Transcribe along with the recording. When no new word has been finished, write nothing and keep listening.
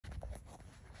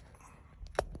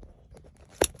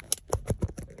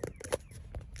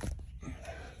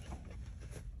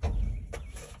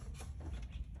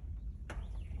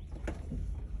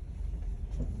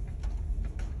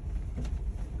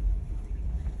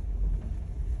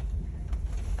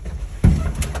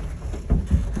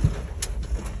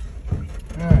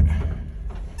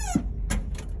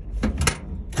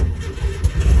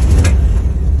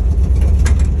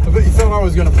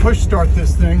was going to push start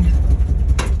this thing.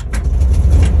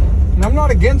 And I'm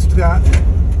not against that,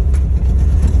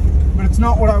 but it's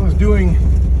not what I was doing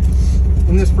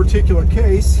in this particular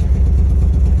case.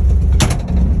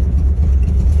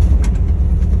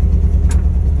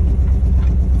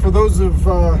 For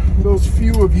those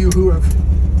few of you who have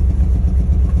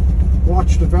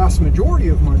watched the vast majority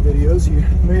of my videos, you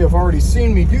may have already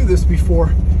seen me do this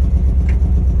before.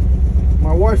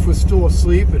 My wife was still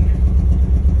asleep, and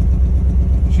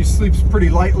she sleeps pretty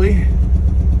lightly,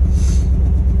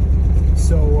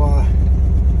 so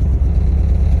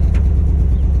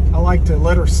I like to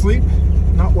let her sleep,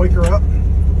 not wake her up.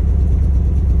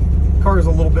 Car is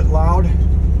a little bit loud,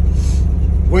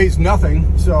 weighs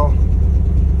nothing, so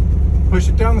push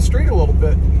it down the street a little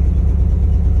bit.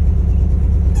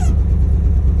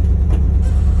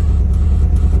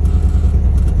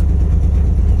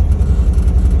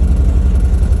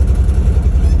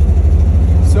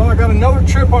 So I got another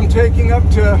trip I'm taking up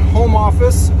to home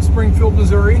office, Springfield,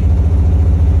 Missouri.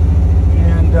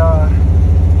 And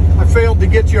I failed to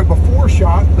get you a before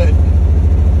shot, but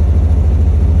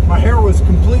my hair was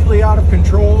completely out of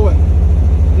control, and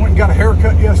went and got a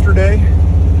haircut yesterday.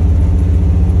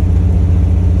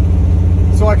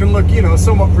 So I can look, you know,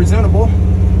 somewhat presentable.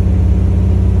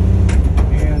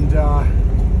 And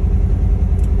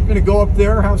I'm gonna go up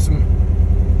there, have some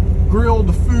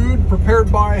grilled food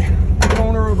prepared by the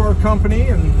owner of our company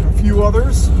and a few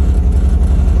others.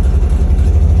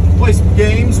 Play some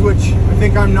games, which I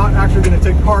think I'm not actually going to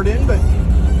take part in, but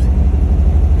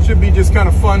should be just kind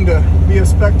of fun to be a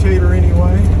spectator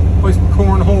anyway. Play some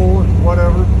cornhole and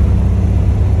whatever.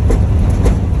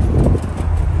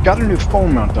 Got a new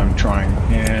phone mount I'm trying,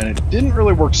 and it didn't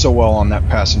really work so well on that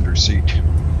passenger seat.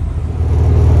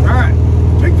 Alright,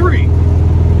 take 3.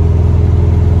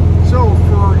 So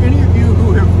for any of you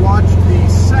who have watched the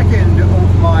second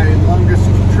of my longest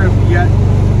trip yet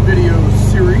video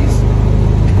series,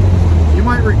 you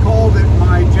might recall that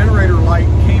my generator light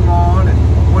came on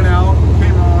and went out and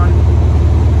came on.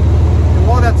 And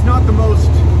while that's not the most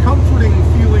comforting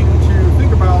feeling to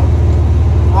think about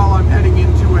while I'm heading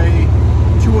into a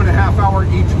 2.5 hour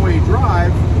each way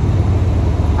drive,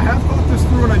 I have thought this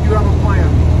through and I do have a plan.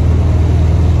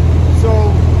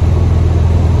 So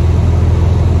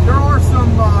there are some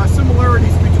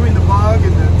similarities between the Bug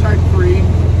and the Type 3,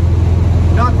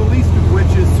 not the least of which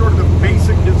is sort of the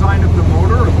basic design of the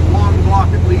motor, the long block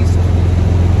at least.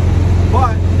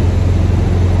 But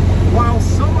while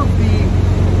some of the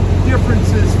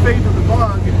differences favor the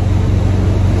Bug,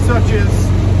 such as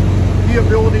the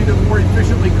ability to more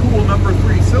efficiently cool number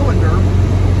 3 cylinder,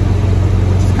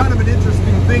 which is kind of an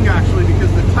interesting thing actually,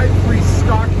 because the Type 3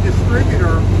 stock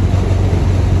distributor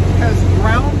has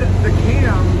ground the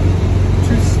cam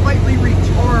to slightly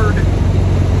retard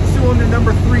cylinder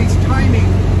number 3's timing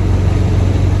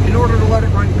in order to let it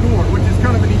run cooler, which is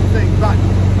kind of a neat thing. But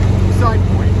side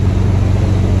point,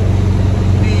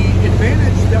 the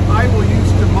advantage that I will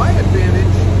use to my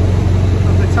advantage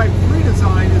of the Type 3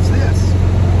 design is this.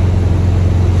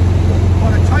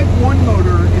 On a Type 1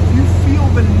 motor, if you feel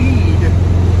the need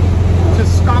to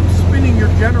stop spinning your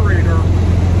generator,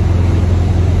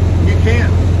 you can.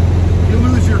 You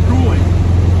lose your cooling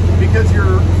because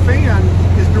your fan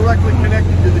is directly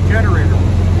connected to the generator.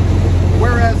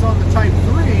 Whereas on the Type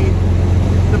 3,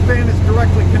 the fan is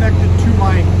directly connected to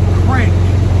my crank.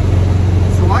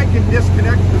 So I can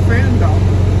disconnect the fan belt,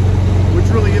 which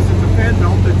really isn't the fan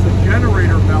belt, it's the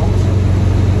generator belt,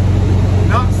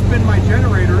 not spin my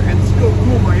generator and still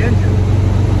cool my engine.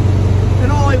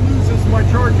 And all I lose is my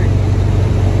charging,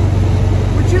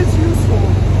 which is useful,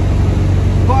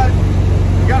 but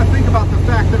you got to think about the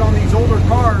fact that on these older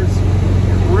cars,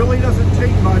 it really doesn't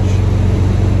take much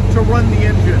to run the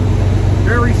engine.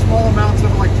 Very small amounts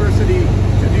of electricity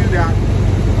to do that.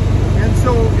 And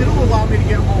so it'll allow me to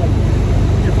get home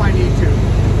if I need to.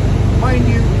 Mind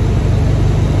you,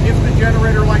 if the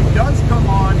generator light does come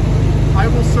on, I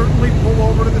will certainly pull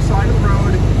over to the side of the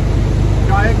road,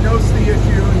 diagnose the issue,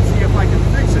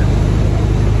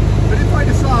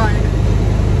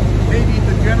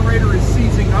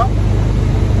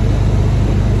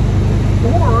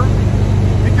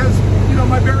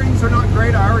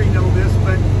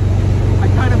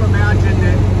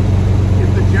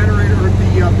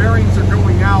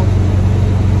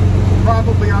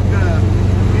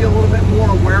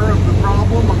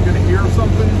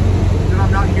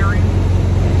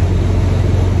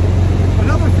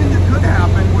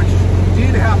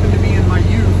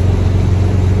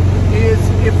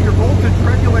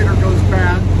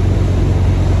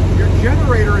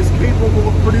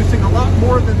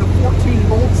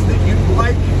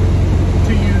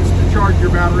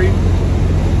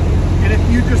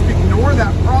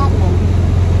 that problem,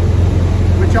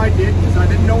 which I did because I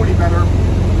didn't know any better,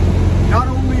 not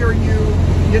only are you,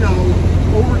 you know,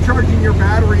 overcharging your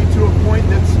battery to a point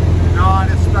that's not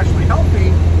especially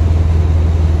healthy,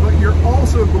 but you're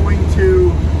also going to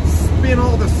spin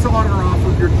all the solder off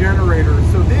of your generator.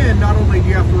 So then not only do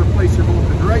you have to replace your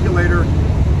voltage regulator,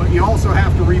 but you also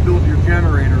have to rebuild your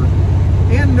generator.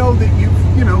 And know that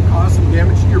you've, you know, caused some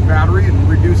damage to your battery and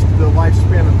reduced the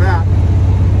lifespan of that.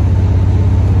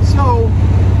 So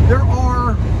there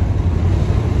are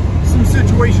some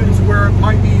situations where it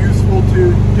might be useful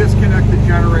to disconnect the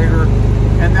generator,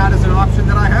 and that is an option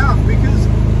that I have because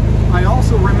I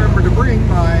also remember to bring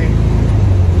my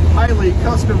highly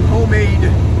custom homemade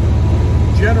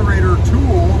generator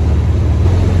tool.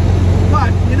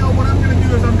 But you know what I'm going to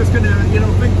do is I'm just going to, you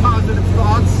know, think positive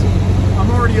thoughts. I'm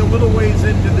already a little ways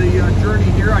into the journey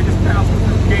here. I just passed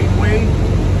through Gateway,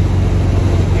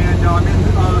 and I'm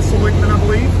in Seligman, I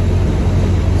believe.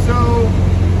 So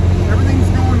everything's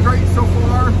going great so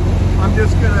far. I'm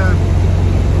just gonna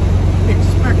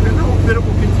expect and hope that it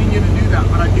will continue to do that.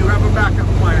 But I do have a backup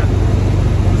plan.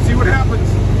 We'll see what happens.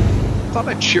 I thought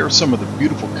I'd share some of the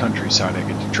beautiful countryside I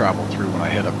get to travel through when I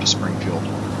head up to Springfield.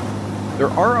 There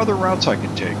are other routes I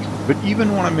could take, but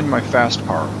even when I'm in my fast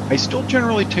car, I still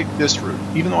generally take this route,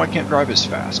 even though I can't drive as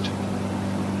fast.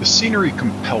 The scenery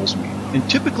compels me, and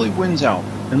typically wins out,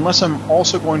 unless I'm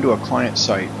also going to a client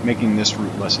site, making this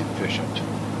route less efficient.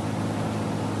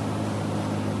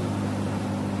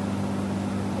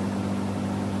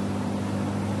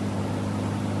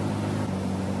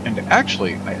 And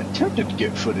actually, I attempted to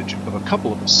get footage of a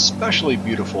couple of especially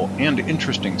beautiful and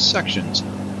interesting sections,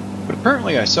 but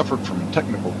apparently I suffered from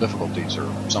technical difficulties or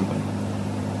something.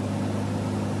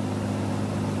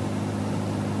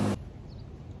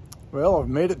 Well, I've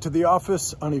made it to the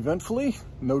office uneventfully.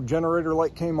 No generator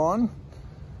light came on.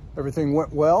 Everything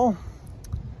went well,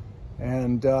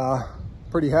 and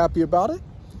pretty happy about it.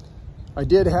 I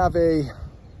did have a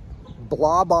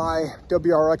blob-eye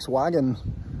WRX wagon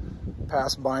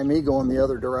pass by me going the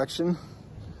other direction.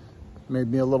 Made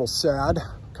me a little sad.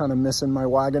 Kind of missing my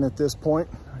wagon at this point.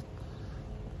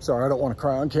 Sorry, I don't want to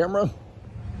cry on camera.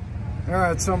 All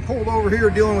right, so I'm pulled over here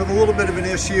dealing with a little bit of an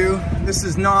issue. This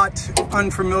is not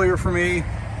unfamiliar for me.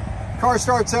 Car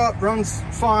starts up, runs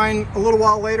fine. A little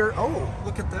while later, oh,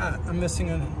 look at that. I'm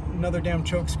missing another damn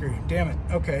choke screw. Damn it.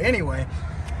 Okay, anyway.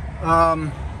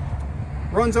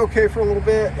 Runs okay for a little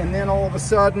bit, and then all of a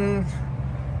sudden,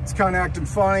 it's kind of acting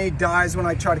funny. Dies when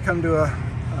I try to come to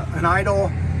an idle.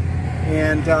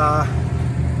 And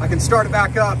I can start it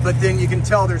back up, but then you can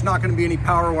tell there's not going to be any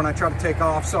power when I try to take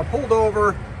off. So I pulled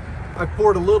over. I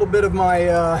poured a little bit of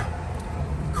my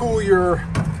cool your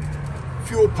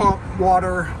fuel pump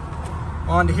water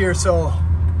onto here. So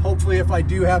hopefully if I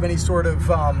do have any sort of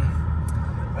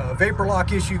vapor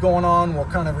lock issue going on, we'll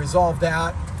kind of resolve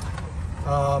that.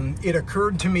 It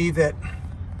occurred to me that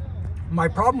my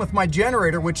problem with my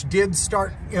generator, which did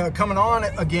start coming on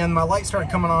again, my light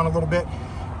started coming on a little bit,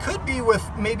 could be with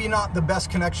maybe not the best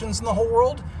connections in the whole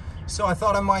world. So I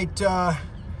thought I might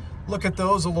look at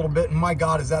those a little bit, and my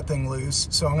God, is that thing loose.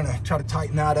 So I'm gonna try to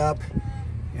tighten that up,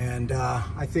 and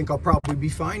I think I'll probably be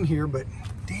fine here, but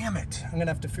damn it, I'm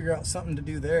gonna have to figure out something to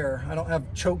do there. I don't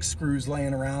have choke screws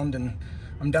laying around, and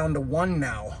I'm down to one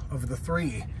now of the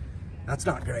three. That's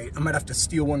not great. I might have to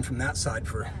steal one from that side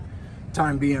for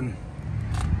time being.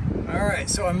 All right,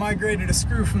 so I migrated a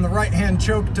screw from the right-hand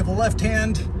choke to the left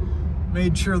hand,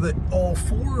 made sure that all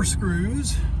 4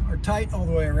 screws are tight all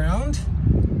the way around.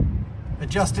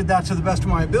 Adjusted that to the best of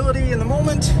my ability in the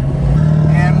moment,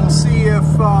 and we'll see if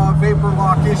vapor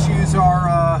lock issues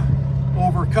are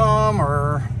overcome,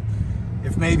 or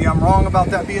if maybe I'm wrong about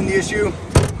that being the issue.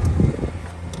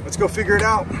 Let's go figure it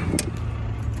out.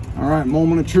 All right,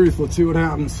 moment of truth. Let's see what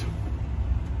happens.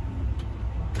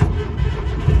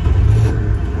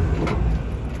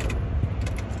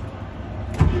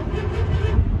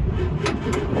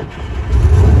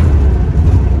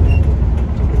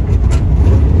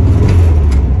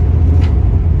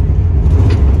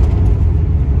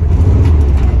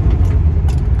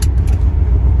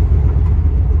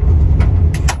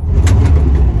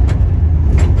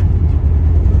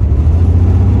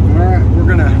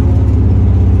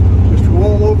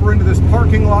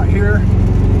 Parking lot here.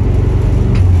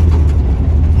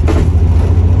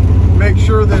 Make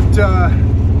sure that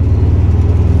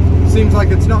seems like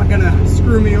it's not gonna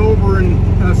screw me over in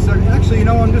a second. Actually, you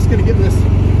know, I'm just gonna get in this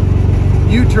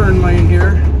U-turn lane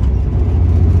here.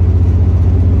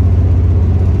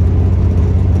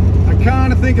 I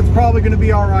kind of think it's probably gonna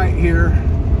be all right here.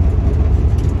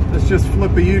 Let's just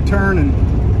flip a U-turn and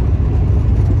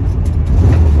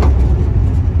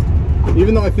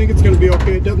Even though I think it's going to be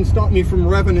okay, it doesn't stop me from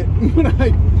revving it when I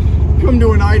come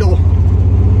to an idle.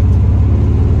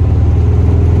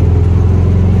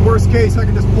 Worst case, I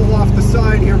can just pull off the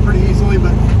side here pretty easily,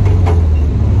 but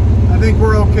I think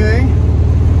we're okay.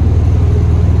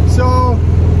 So,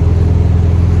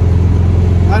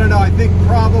 I don't know, I think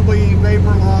probably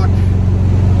vapor lock.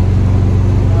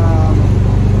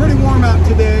 Pretty warm out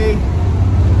today.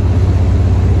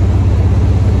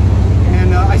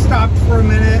 And I stopped for a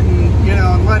minute and, you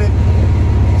know, and let it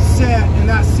set, and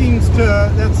that seems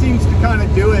to kind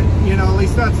of do it. You know, at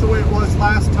least that's the way it was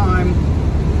last time.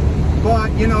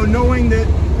 But, you know, knowing that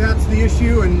that's the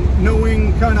issue and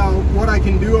knowing kind of what I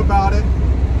can do about it,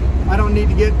 I don't need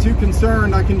to get too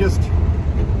concerned. I can just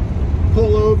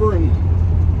pull over and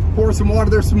pour some water.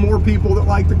 There's some more people that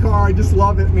like the car. I just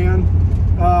love it, man.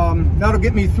 That'll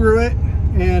get me through it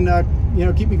and, you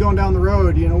know, keep me going down the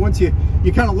road. You know, once you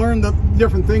kind of learn the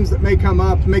different things that may come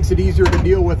up, it makes it easier to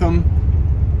deal with them.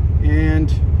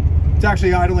 And it's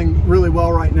actually idling really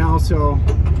well right now, so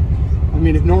I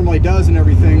mean, it normally does and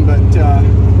everything, but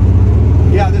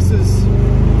yeah, this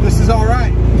is all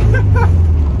right.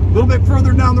 A little bit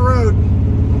further down the road.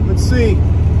 Let's see.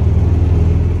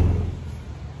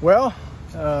 Well,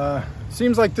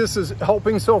 seems like this is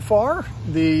helping so far.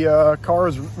 The car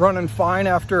is running fine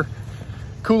after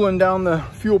cooling down the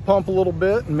fuel pump a little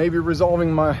bit and maybe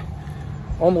resolving my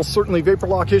almost certainly vapor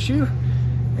lock issue.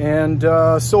 And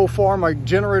so far my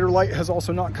generator light has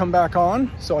also not come back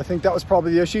on, so I think that was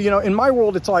probably the issue. You know, in my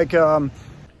world it's like have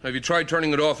you tried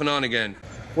turning it off and on again?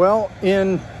 Well,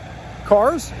 in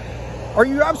cars, are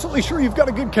you absolutely sure you've got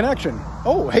a good connection?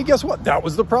 Oh, hey, guess what? That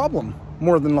was the problem,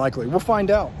 more than likely. We'll find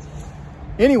out.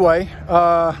 Anyway,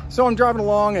 so I'm driving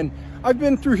along, and I've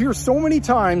been through here so many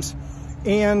times,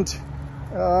 and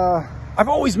I've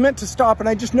always meant to stop, and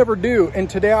I just never do. And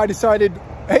today I decided,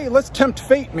 hey, let's tempt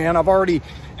fate, man. I've already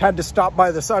had to stop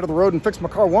by the side of the road and fix my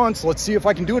car once. Let's see if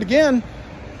I can do it again.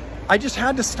 I just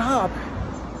had to stop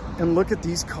and look at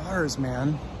these cars,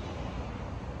 man.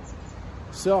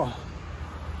 So,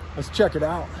 let's check it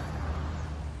out.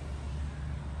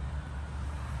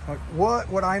 Like,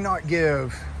 what would I not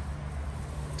give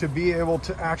to be able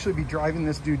to actually be driving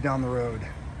this dude down the road?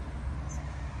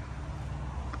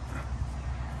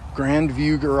 Grand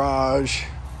view garage.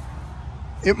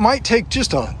 It might take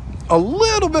just a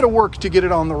little bit of work to get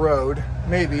it on the road,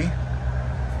 maybe.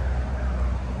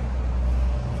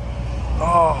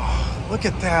 Oh, look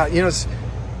at that. You know, it's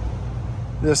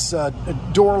this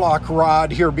door lock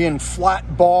rod here being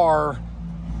flat bar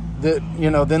that, you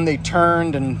know, then they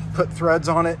turned and put threads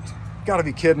on it. Gotta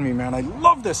be kidding me, man. I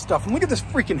love this stuff. And look at this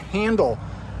freaking handle.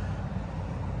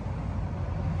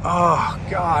 Oh,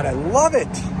 God, I love it.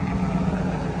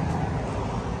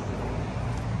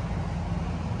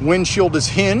 Windshield is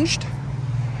hinged.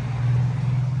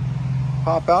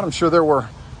 Pop out. I'm sure there were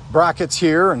brackets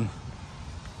here and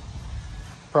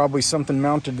probably something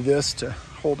mounted to this to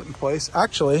hold it in place.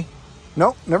 Actually,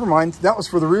 nope, never mind. That was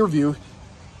for the rear view.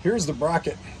 Here's the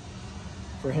bracket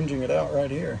for hinging it out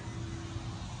right here.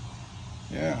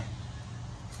 Yeah.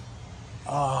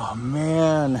 Oh,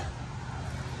 man.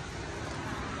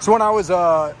 So when I was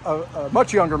a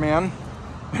much younger man,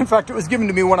 in fact, it was given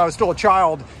to me when I was still a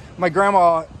child. My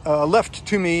grandma left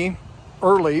to me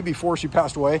early before she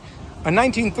passed away a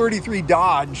 1933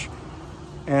 Dodge,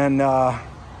 and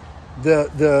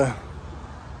the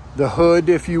hood,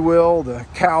 if you will, the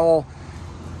cowl,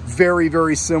 very,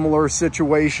 very similar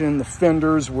situation. The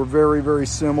fenders were very, very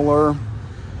similar.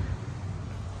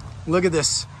 Look at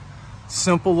this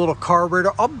simple little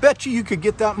carburetor. I'll bet you could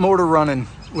get that motor running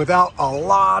without a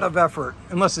lot of effort,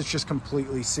 unless it's just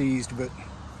completely seized. But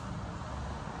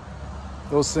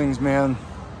those things, man,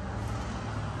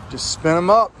 just spin them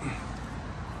up.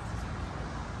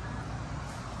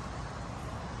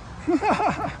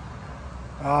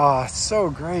 Oh, it's so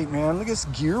great, man. Look at this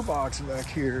gearbox back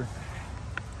here.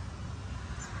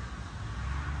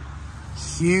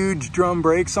 Huge drum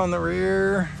brakes on the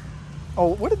rear.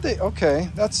 Oh, what did they, okay,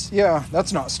 that's, yeah,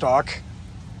 that's not stock.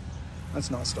 That's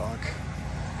not stock.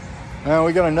 Now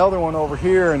we got another one over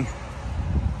here, and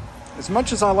as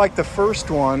much as I like the first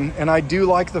one, and I do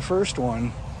like the first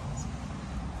one,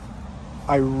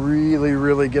 I really,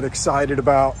 really get excited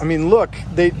about, I mean, look,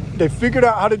 they figured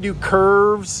out how to do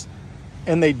curves,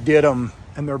 and they did them,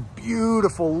 and they're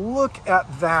beautiful. Look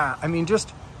at that. I mean,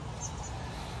 just,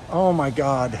 oh my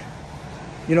God.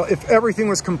 You know, if everything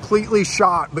was completely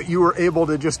shot, but you were able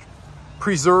to just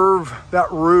preserve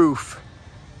that roof,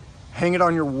 hang it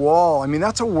on your wall, I mean,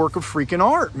 that's a work of freaking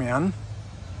art, man.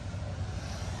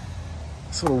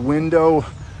 This little window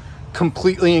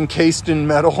completely encased in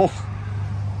metal.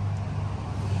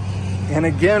 And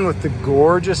again, with the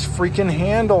gorgeous freaking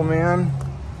handle, man.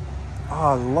 Oh,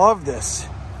 I love this.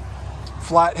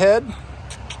 Flathead.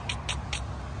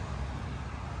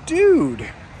 Dude.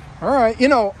 All right, you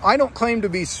know, I don't claim to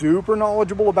be super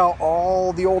knowledgeable about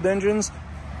all the old engines.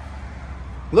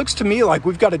 Looks to me like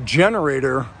we've got a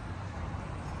generator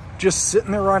just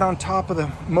sitting there right on top of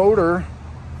the motor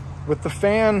with the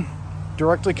fan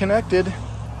directly connected.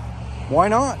 Why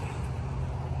not?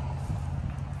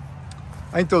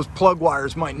 I think those plug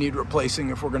wires might need replacing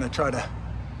if we're going to try to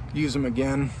use them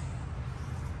again.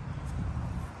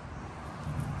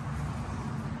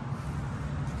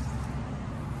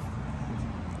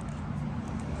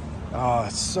 Oh,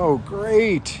 it's so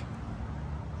great.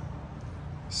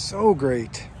 So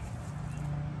great.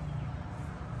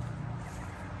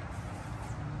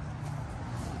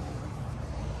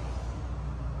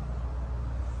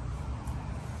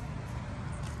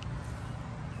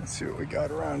 Let's see what we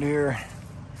got around here.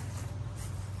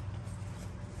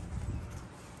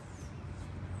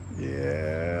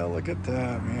 Yeah, look at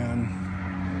that, man.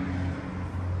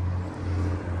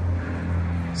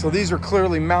 So these are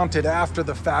clearly mounted after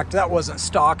the fact. That wasn't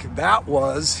stock. That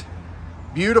was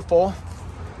beautiful.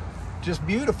 Just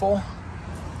beautiful.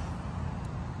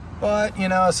 But, you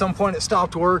know, at some point it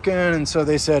stopped working, and so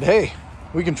they said, hey,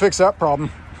 we can fix that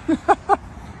problem. And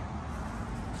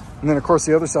then, of course,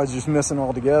 the other side's just missing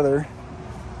altogether.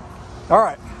 All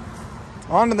right,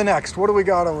 on to the next. What do we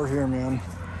got over here, man?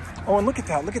 Oh, and look at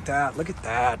that, look at that, look at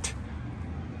that.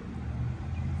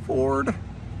 Ford.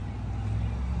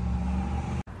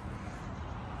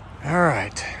 All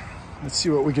right, let's see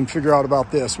what we can figure out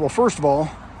about this. Well, first of all,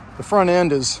 the front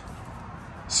end is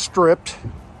stripped.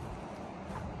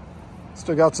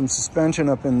 Still got some suspension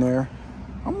up in there.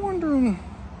 I'm wondering,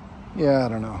 yeah, I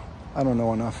don't know. I don't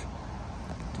know enough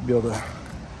to be able to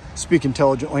speak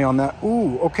intelligently on that.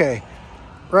 Ooh, okay.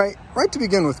 Right to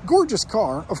begin with, gorgeous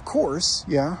car, of course,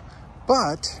 yeah.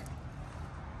 But,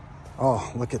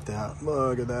 oh, look at that.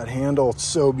 Look at that handle. It's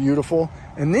so beautiful.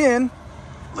 And then,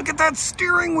 look at that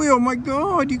steering wheel. My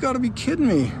God, you got to be kidding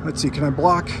me. Let's see, can I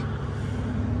block?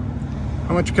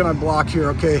 How much can I block here?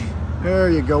 Okay, there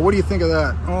you go. What do you think of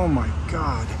that? Oh my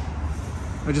God.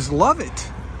 I just love it.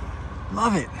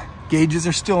 Love it. Gauges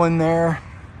are still in there.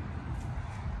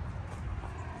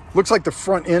 Looks like the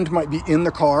front end might be in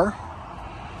the car.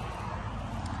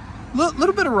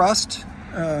 Little bit of rust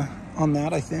on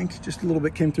that, I think. Just a little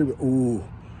bit came through. But ooh,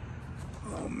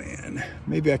 oh man.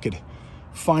 Maybe I could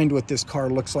find what this car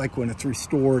looks like when it's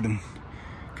restored, and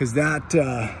because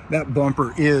that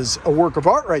bumper is a work of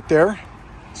art right there.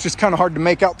 It's just kind of hard to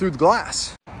make out through the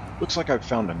glass. Looks like I've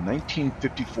found a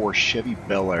 1954 Chevy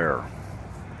Bel Air.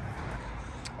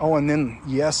 Oh, and then,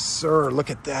 yes, sir. Look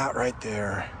at that right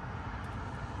there.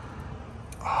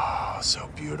 Oh, so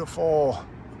beautiful.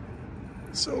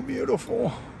 So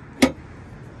beautiful.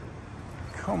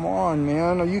 Come on,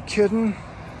 man. Are you kidding?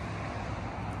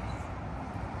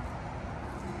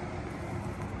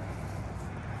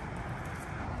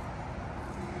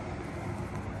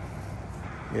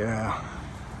 Yeah.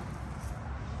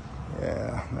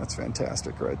 Yeah, that's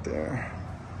fantastic right there.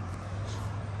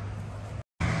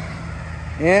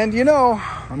 And you know,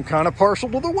 I'm kind of partial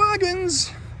to the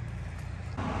wagons.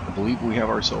 I believe we have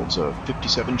ourselves a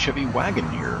 57 Chevy wagon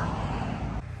here.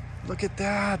 Look at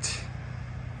that.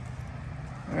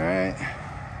 All right.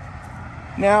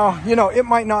 Now, you know, it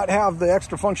might not have the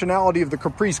extra functionality of the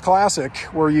Caprice Classic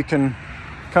where you can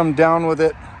come down with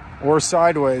it or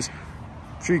sideways.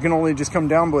 I'm sure you can only just come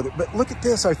down with it. But look at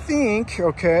this, I think,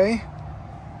 okay.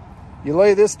 You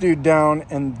lay this dude down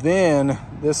and then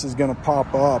this is gonna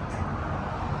pop up.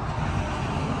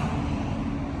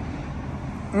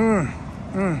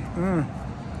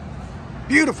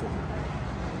 Beautiful.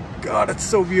 God, it's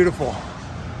so beautiful.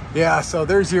 Yeah, so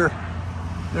there's your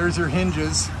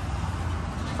hinges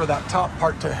for that top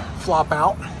part to flop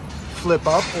out, flip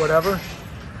up, whatever.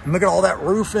 And look at all that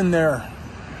roof in there.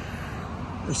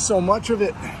 There's so much of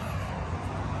it.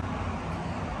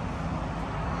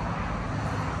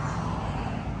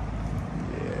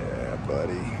 Yeah,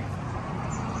 buddy.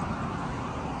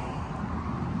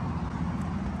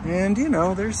 And you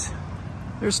know, there's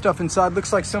stuff inside.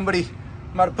 Looks like somebody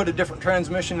might have put a different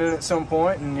transmission in at some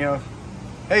point, and you know,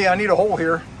 hey, I need a hole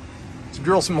here. Let's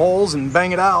drill some holes and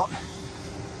bang it out.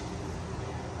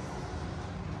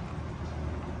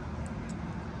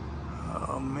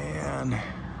 Oh man.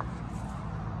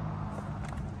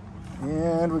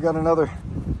 And we got another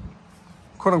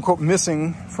quote unquote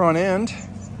missing front end.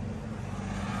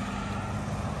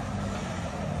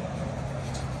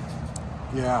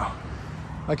 Yeah,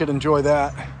 I could enjoy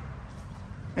that.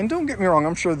 And don't get me wrong,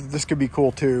 I'm sure that this could be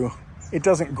cool too. it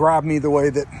doesn't grab me the way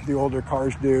that the older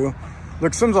cars do.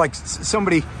 Look, seems like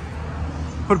somebody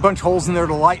put a bunch of holes in there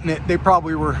to lighten it. They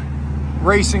probably were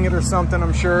racing it or something,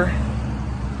 I'm sure.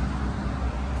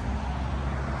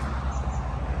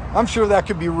 I'm sure that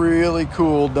could be really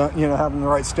cool, you know, having the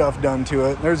right stuff done to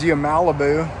it. There's the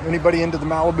Malibu. Anybody into the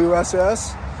Malibu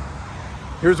SS?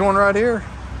 Here's one right here,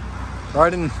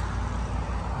 right in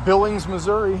Billings,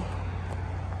 Missouri.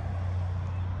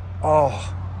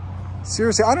 Oh,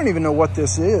 seriously, I don't even know what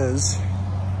this is.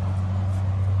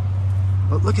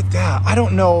 But look at that. I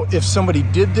don't know if somebody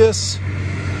did this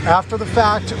after the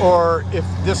fact or if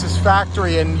this is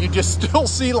factory and you just still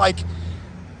see like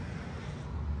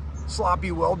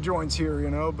sloppy weld joints here, you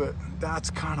know, but that's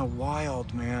kind of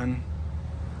wild, man.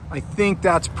 I think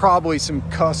that's probably some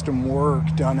custom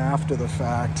work done after the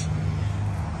fact.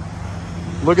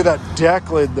 Look at that deck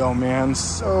lid though, man.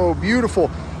 So beautiful.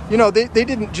 You know, they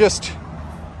didn't just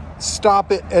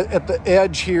stop it at the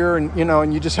edge here and, you know,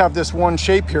 and you just have this one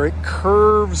shape here. It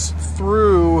curves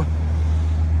through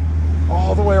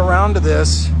all the way around to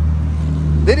this.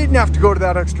 They didn't have to go to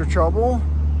that extra trouble.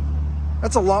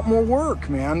 That's a lot more work,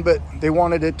 man, but they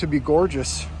wanted it to be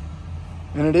gorgeous,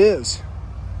 and it is.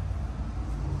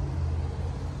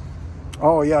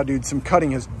 Oh yeah, dude, some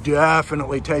cutting has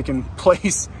definitely taken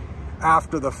place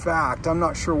after the fact. I'm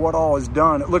not sure what all is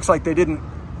done. It looks like they didn't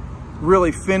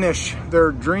really finish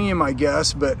their dream, I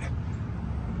guess, but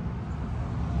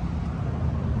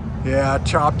yeah,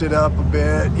 chopped it up a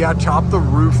bit. Yeah, chopped the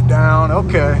roof down.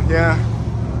 Okay, yeah.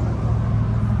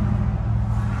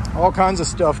 All kinds of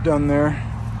stuff done there.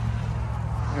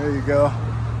 There you go.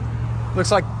 Looks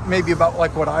like maybe about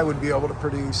like what I would be able to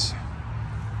produce.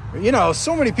 You know,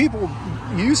 so many people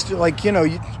used to, like, you know,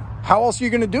 how else are you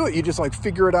going to do it? You just like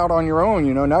figure it out on your own,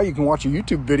 you know. Now you can watch a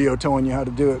YouTube video telling you how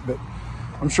to do it, but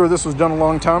I'm sure this was done a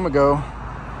long time ago.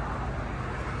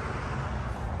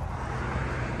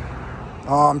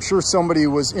 I'm sure somebody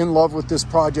was in love with this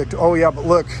project. Oh yeah, but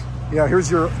look, yeah, here's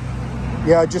your,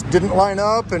 yeah, it just didn't line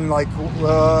up, and like,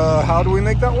 how do we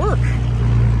make that work?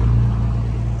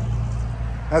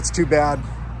 That's too bad.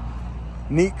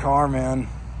 Neat car, man.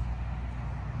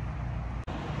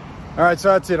 All right, so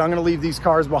that's it. I'm gonna leave these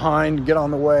cars behind, get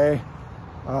on the way.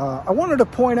 I wanted to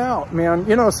point out, man,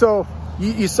 you know, so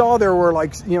you saw there were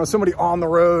like, you know, somebody on the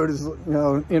road is, you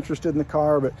know, interested in the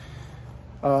car, but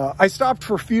I stopped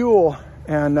for fuel,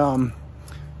 and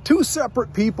two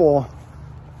separate people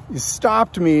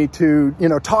stopped me to, you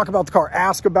know, talk about the car,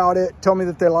 ask about it, tell me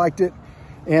that they liked it.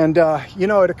 And, you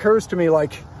know, it occurs to me,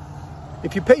 like,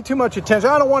 if you pay too much attention,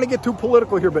 I don't want to get too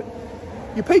political here, but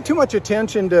you pay too much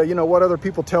attention to, you know, what other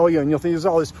people tell you, and you'll think there's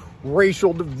all this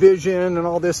racial division and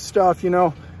all this stuff, you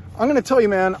know. I'm going to tell you,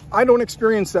 man, I don't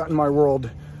experience that in my world.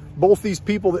 Both these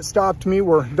people that stopped me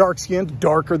were dark-skinned,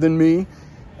 darker than me,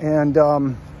 and,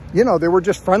 you know, they were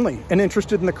just friendly and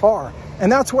interested in the car.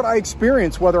 And that's what I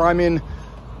experience, whether I'm in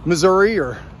Missouri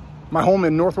or my home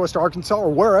in Northwest Arkansas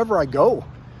or wherever I go.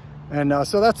 And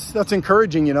so that's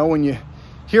encouraging, you know, when you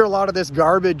hear a lot of this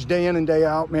garbage day in and day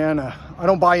out, man. I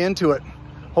don't buy into it.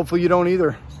 Hopefully you don't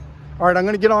either. All right, I'm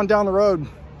going to get on down the road.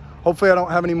 Hopefully I don't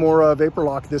have any more vapor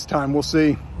lock this time. We'll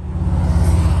see.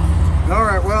 All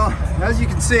right, well, as you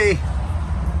can see,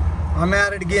 I'm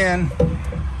at it again.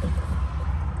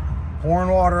 Pouring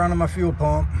water onto my fuel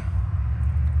pump.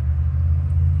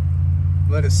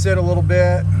 Let it sit a little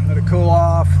bit, let it cool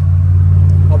off.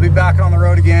 I'll be back on the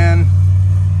road again.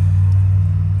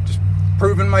 Just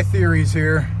proving my theories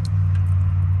here.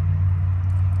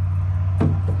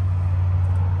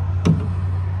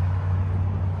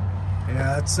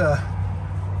 Yeah, it's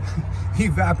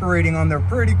evaporating on there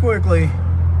pretty quickly.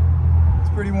 It's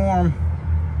pretty warm.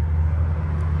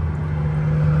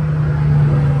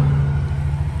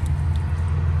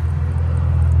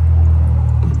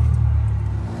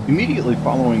 Immediately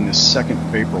following this second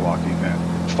vapor lock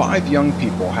event, 5 young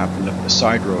people happened up the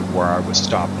side road where I was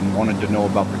stopped and wanted to know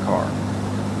about the car.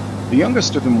 The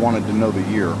youngest of them wanted to know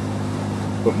the year,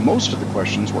 but most of the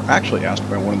questions were actually asked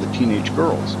by one of the teenage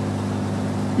girls.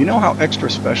 You know how extra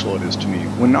special it is to me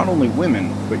when not only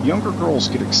women, but younger girls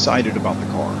get excited about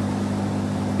the car.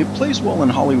 It plays well in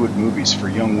Hollywood movies for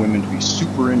young women to be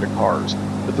super into cars,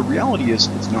 but the reality is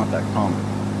it's not that common.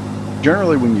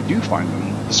 Generally, when you do find them,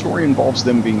 the story involves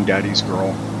them being daddy's girl,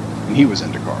 and he was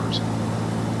into cars.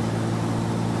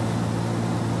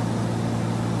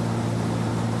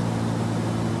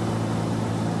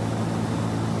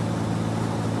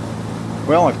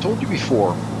 Well, I've told you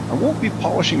before, I won't be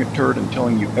polishing a turd and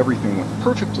telling you everything went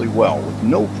perfectly well with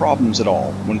no problems at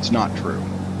all when it's not true.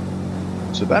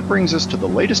 So that brings us to the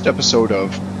latest episode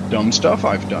of Dumb Stuff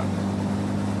I've Done.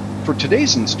 For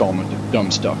today's installment of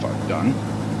Dumb Stuff I've Done,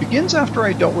 it begins after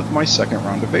I dealt with my second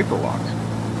round of vapor lock.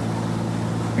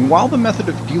 And while the method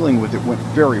of dealing with it went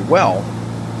very well,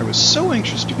 I was so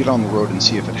anxious to get on the road and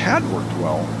see if it had worked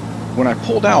well, when I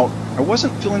pulled out, I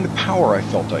wasn't feeling the power I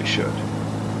felt I should.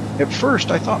 At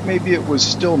first, I thought maybe it was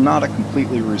still not a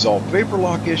completely resolved vapor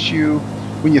lock issue.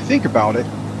 When you think about it,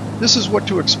 this is what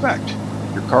to expect.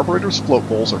 Your carburetor's float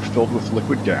bowls are filled with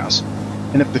liquid gas,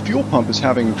 and if the fuel pump is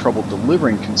having trouble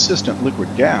delivering consistent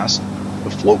liquid gas, the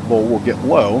float bowl will get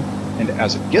low, and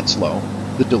as it gets low,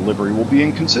 the delivery will be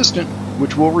inconsistent,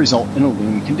 which will result in a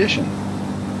lean condition.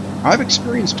 I've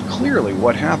experienced clearly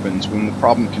what happens when the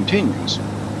problem continues.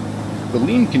 The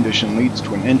lean condition leads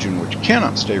to an engine which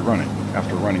cannot stay running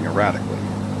after running erratically.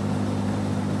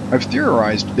 I've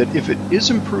theorized that if it is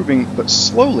improving but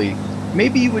slowly,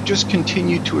 maybe you would just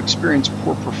continue to experience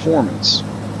poor performance.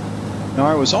 Now,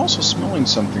 I was also smelling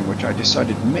something which I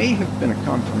decided may have been a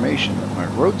confirmation that my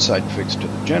roadside fix to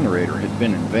the generator had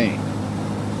been in vain.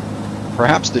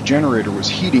 Perhaps the generator was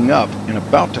heating up and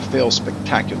about to fail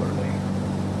spectacularly.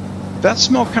 That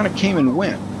smell kind of came and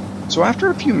went, so after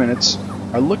a few minutes,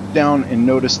 I looked down and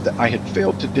noticed that I had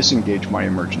failed to disengage my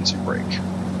emergency brake.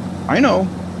 I know,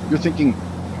 you're thinking,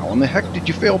 how in the heck did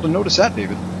you fail to notice that,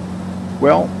 David?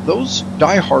 Well, those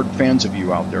die-hard fans of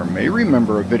you out there may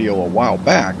remember a video a while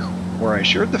back where I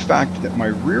shared the fact that my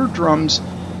rear drums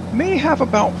may have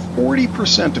about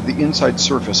 40% of the inside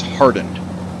surface hardened.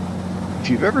 If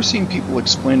you've ever seen people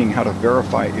explaining how to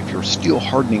verify if your steel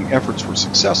hardening efforts were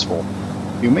successful,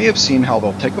 you may have seen how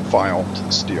they'll take a file to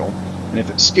the steel, and if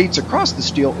it skates across the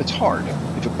steel, it's hard.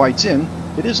 If it bites in,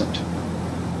 it isn't.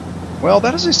 Well,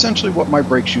 that is essentially what my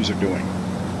brake shoes are doing,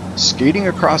 skating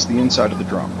across the inside of the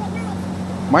drum.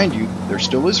 Mind you, there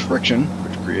still is friction,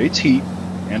 which creates heat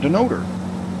and an odor.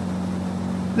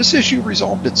 This issue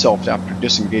resolved itself after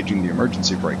disengaging the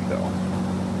emergency brake, though.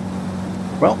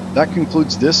 Well, that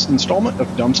concludes this installment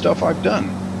of Dumb Stuff I've Done.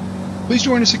 Please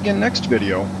join us again next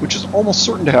video, which is almost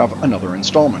certain to have another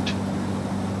installment.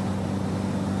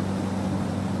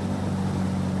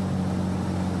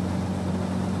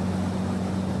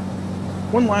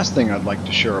 One last thing I'd like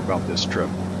to share about this trip.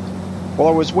 While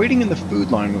I was waiting in the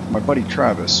food line with my buddy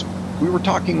Travis, we were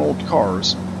talking old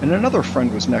cars, and another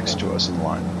friend was next to us in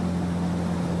line.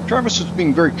 Travis was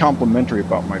being very complimentary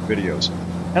about my videos,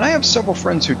 and I have several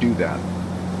friends who do that.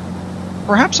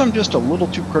 Perhaps I'm just a little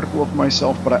too critical of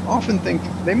myself, but I often think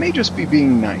they may just be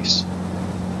being nice.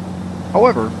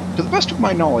 However, to the best of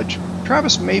my knowledge,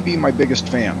 Travis may be my biggest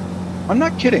fan. I'm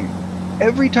not kidding.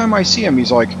 Every time I see him,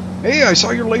 he's like, "Hey, I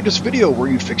saw your latest video where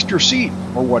you fixed your seat,"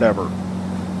 or whatever.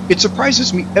 It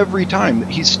surprises me every time that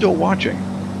he's still watching.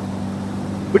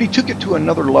 But he took it to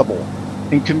another level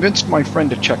and convinced my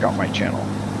friend to check out my channel.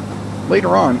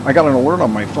 Later on, I got an alert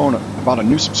on my phone about a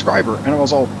new subscriber, and I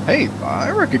was all, "Hey,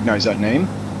 I recognize that name."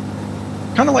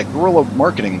 Kind of like guerrilla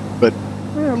marketing, but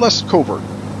less covert.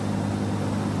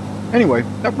 Anyway,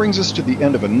 that brings us to the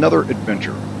end of another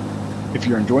adventure. If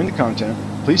you're enjoying the content,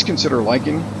 please consider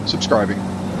liking, subscribing,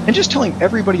 and just telling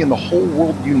everybody in the whole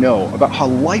world you know about how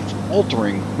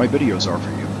life-altering my videos are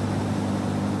for you.